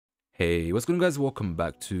Hey, what's going on guys? Welcome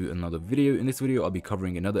back to another video. In this video, I'll be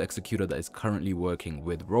covering another executor that is currently working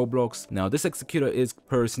with Roblox. Now, this executor is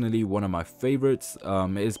personally one of my favorites.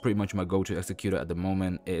 It is pretty much my go-to executor at the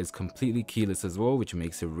moment. It is completely keyless as well, which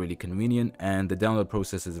makes it really convenient. And the download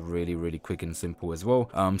process is really quick and simple as well.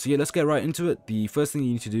 So yeah, let's get right into it. The first thing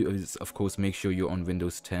you need to do is, of course, make sure you're on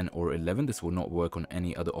Windows 10 or 11. This will not work on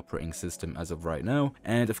any other operating system as of right now.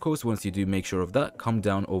 And of course, once you do make sure of that, come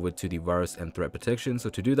down over to the virus and threat protection. So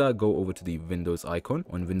to do that, go over to the Windows icon.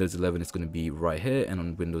 On Windows 11 it's going to be right here, and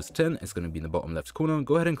on Windows 10 it's going to be in the bottom left corner.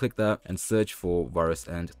 Go ahead and click that and search for virus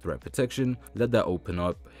and threat protection. Let that open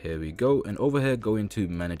up. Here we go, and over here go into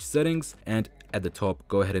manage settings, and at the top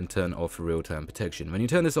go ahead and turn off real-time protection. When you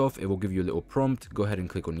turn this off, it will give you a little prompt. Go ahead and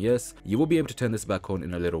click on yes. You will be able to turn this back on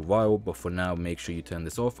in a little while, but for now make sure you turn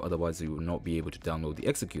this off, otherwise you will not be able to download the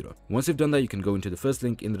executor. Once you've done that, you can go into the first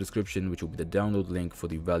link in the description, which will be the download link for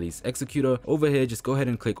the Valleys executor. Over here, just go ahead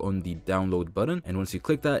and click on the download button, and once you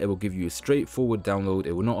click that, it will give you a straightforward download.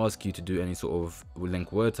 It will not ask you to do any sort of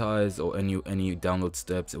link word ties or any download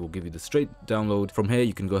steps. It will give you the straight download. From here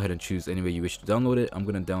you can go ahead and choose any way you wish to download it. I'm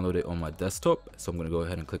going to download it on my desktop, so I'm going to go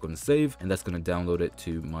ahead and click on save, and that's going to download it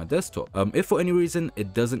to my desktop. If for any reason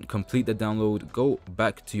it doesn't complete the download, go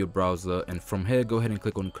back to your browser, and from here go ahead and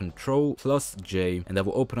click on Ctrl+J, and that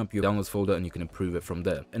will open up your downloads folder, and you can approve it from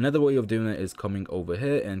there. Another way of doing it is coming over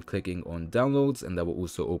here and clicking on downloads, and that will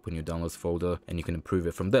also open your downloads folder, and you can approve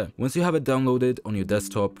it from there. Once you have it downloaded on your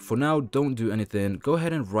desktop, for now don't do anything. Go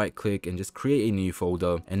ahead and right click and just create a new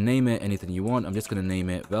folder and name it anything you want. I'm just going to name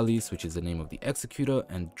it Valleys, which is the name of the executor,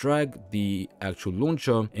 and drag the actual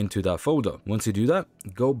launcher into that folder. Once you do that,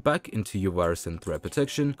 go back into your virus and threat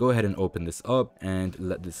protection. Go ahead and open this up and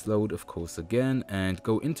let this load, of course, again, and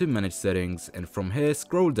go into manage settings, and from here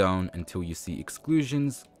scroll down until you see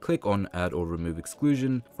exclusions. Click on add or remove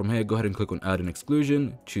exclusion. From here go ahead and click on add an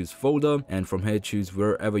exclusion, choose folder, and from here choose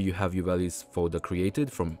wherever you have your Valleys folder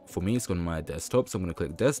created. For me it's on my desktop, so I'm going to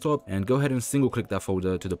click desktop, and go ahead and single click that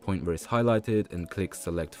folder to the point where it's highlighted and click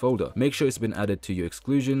select folder. Make sure it's been added to your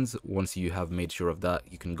exclusions. Once you have made sure of that,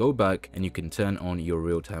 you can go back and you can turn on your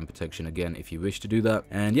real-time protection again if you wish to do that.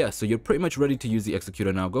 And yeah, so you're pretty much ready to use the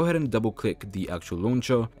executor now. Go ahead and double click the actual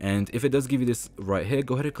launcher, and if it does give you this right here,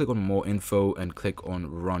 go ahead and click on more info and click on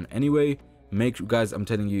run anyway. Guys, I'm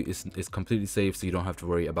telling you, it's completely safe, so you don't have to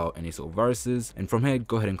worry about any sort of viruses. And from here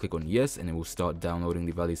go ahead and click on yes, and it will start downloading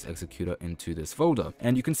the Valleys executor into this folder.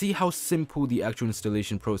 And you can see how simple the actual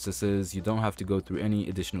installation process is. You don't have to go through any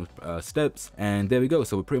additional steps, and there we go.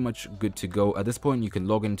 So we're pretty much good to go. At this point you can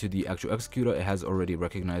log into the actual executor. It has already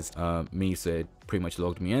recognized me, so it pretty much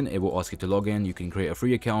logged me in. It will ask you to log in. You can create a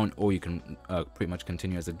free account, or you can pretty much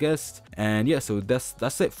continue as a guest. And yeah, so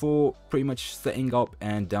that's it for pretty much setting up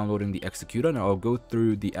and downloading the executor. Now I'll go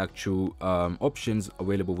through the actual options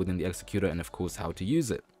available within the executor, and of course how to use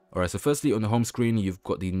it. Alright, so firstly on the home screen you've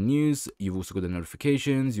got the news, you've also got the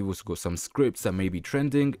notifications, you've also got some scripts that may be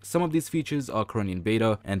trending. Some of these features are currently in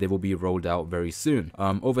beta and they will be rolled out very soon.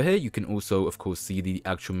 Over here you can also of course see the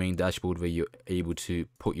actual main dashboard where you're able to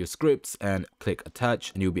put your scripts and click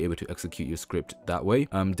attach, and you'll be able to execute your script that way.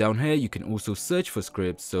 Down here you can also search for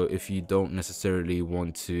scripts, so if you don't necessarily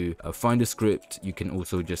want to find a script, you can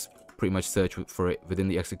also just pretty much search for it within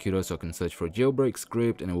the executor. So I can search for a jailbreak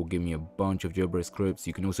script and it will give me a bunch of jailbreak scripts.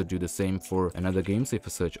 You can also do the same for another game. So if I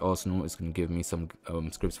search Arsenal, it's going to give me some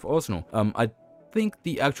scripts for Arsenal. I think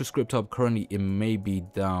the actual script hub currently, it may be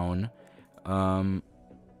down.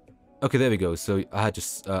 Okay, there we go. So I had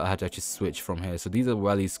to actually switch from here. So these are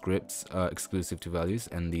Valleys scripts exclusive to Valleys,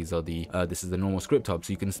 and these are the this is the normal script hub.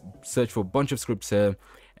 So you can search for a bunch of scripts here,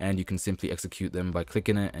 and you can simply execute them by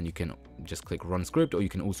clicking it, and you can just click run script, or you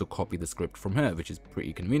can also copy the script from here, which is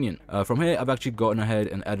pretty convenient. From here I've actually gotten ahead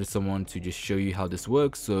and added someone to just show you how this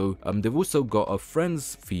works. So they've also got a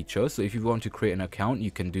friends feature, so if you want to create an account you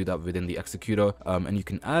can do that within the executor, and you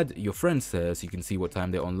can add your friends there, so you can see what time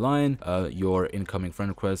they're online, your incoming friend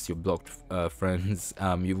requests, your blocked friends.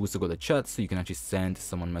 You've also got the chat, so you can actually send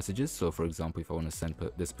someone messages. So for example, if I want to send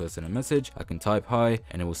this person a message, I can type hi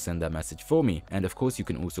and it will send that message for me. And of course you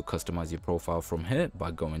can also customize your profile from here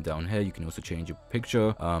by going down here. You can also change your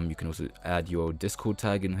picture, you can also add your Discord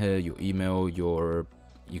tag in here, your email,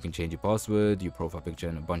 you can change your password, your profile picture,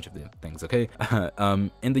 and a bunch of things. Okay.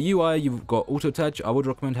 In the UI you've got auto attach. I would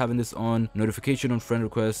recommend having this on. Notification on friend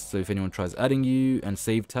requests, so if anyone tries adding you, and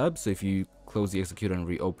save tab, so if you close the executor and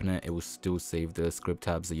reopen it, it will still save the script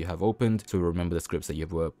tabs that you have opened, so remember the scripts that you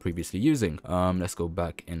were previously using. Let's go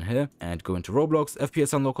back in here and go into Roblox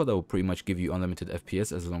FPS unlocker. That will pretty much give you unlimited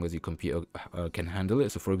FPS as long as your computer can handle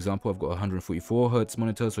it. So for example, I've got 144 hertz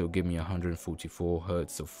monitor, so it'll give me 144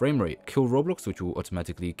 hertz of frame rate. Kill Roblox, which will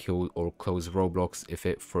automatically kill or close Roblox if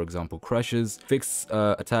it, for example, crashes. Fix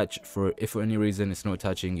attach, for if for any reason it's not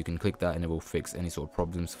attaching, you can click that and it will fix any sort of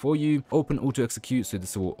problems for you. Open auto execute, so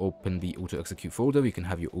this will open the auto execute folder. You can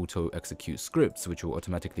have your auto execute scripts, which will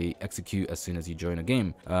automatically execute as soon as you join a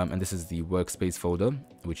game. And this is the workspace folder,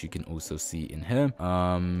 which you can also see in here.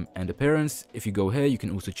 And appearance, if you go here, you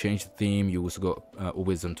can also change the theme. You also got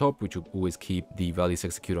always on top, which will always keep the values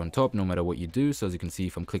execute on top no matter what you do. So as you can see,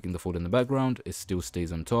 if I'm clicking the folder in the background, it still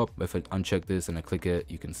stays on top. But if I uncheck this and I click it,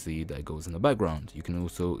 you can see that it goes in the background. You can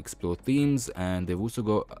also explore themes, and they've also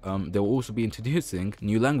got they'll also be introducing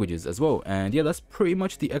new languages as well. And yeah, that's pretty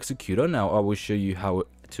much the executor. Now I will show you how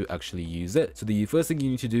to actually use it. So the first thing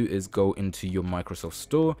you need to do is go into your Microsoft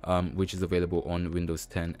Store, which is available on Windows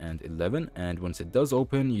 10 and 11. And once it does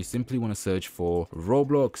open, you simply want to search for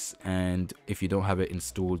Roblox. And if you don't have it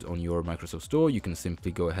installed on your Microsoft Store, you can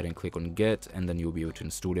simply go ahead and click on Get, and then you'll be able to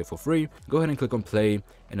install it for free. Go ahead and click on Play.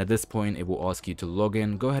 And at this point, it will ask you to log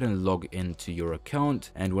in. Go ahead and log into your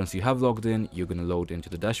account. And once you have logged in, you're going to load into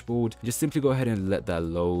the dashboard. Just simply go ahead and let that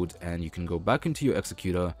load, and you can go back into your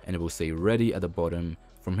executor and it will say ready at the bottom.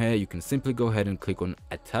 From here, you can simply go ahead and click on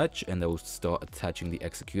attach, and that will start attaching the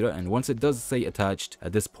executor. And once it does say attached,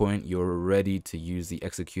 at this point, you're ready to use the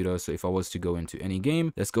executor. So if I was to go into any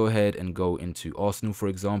game, let's go ahead and go into Arsenal, for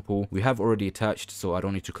example. We have already attached, so I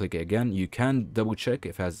don't need to click it again. You can double check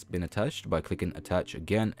if it has been attached by clicking attach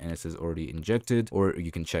again, and it says already injected, or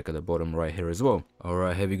you can check at the bottom right here as well. All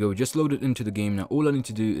right, here we go. Just loaded into the game. Now, all I need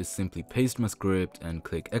to do is simply paste my script and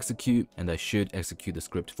click execute, and that should execute the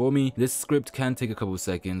script for me. This script can take a couple of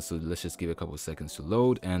seconds, so let's just give it a couple of seconds to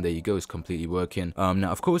load, and there you go, it's completely working.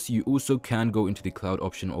 Now of course you also can go into the cloud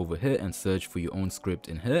option over here and search for your own script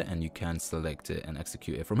in here, and you can select it and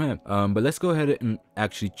execute it from here. But let's go ahead and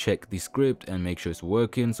actually check the script and make sure it's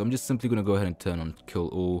working. So I'm just simply going to go ahead and turn on kill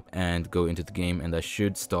all and go into the game, and that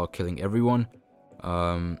should start killing everyone.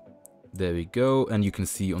 There we go, and you can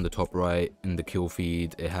see on the top right in the kill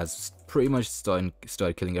feed, it has pretty much started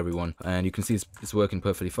killing everyone, and you can see it's working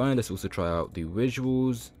perfectly fine. Let's also try out the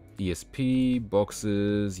visuals, ESP,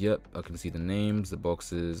 boxes. Yep, I can see the names, the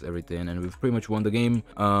boxes, everything, and we've pretty much won the game.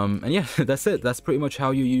 And yeah, that's it. That's pretty much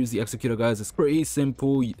how you use the executor, guys. It's pretty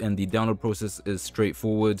simple, and the download process is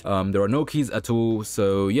straightforward. There are no keys at all.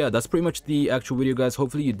 So yeah, that's pretty much the actual video, guys.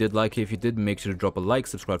 Hopefully you did like it. If you did, make sure to drop a like,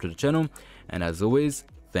 subscribe to the channel, and as always,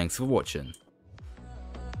 thanks for watching.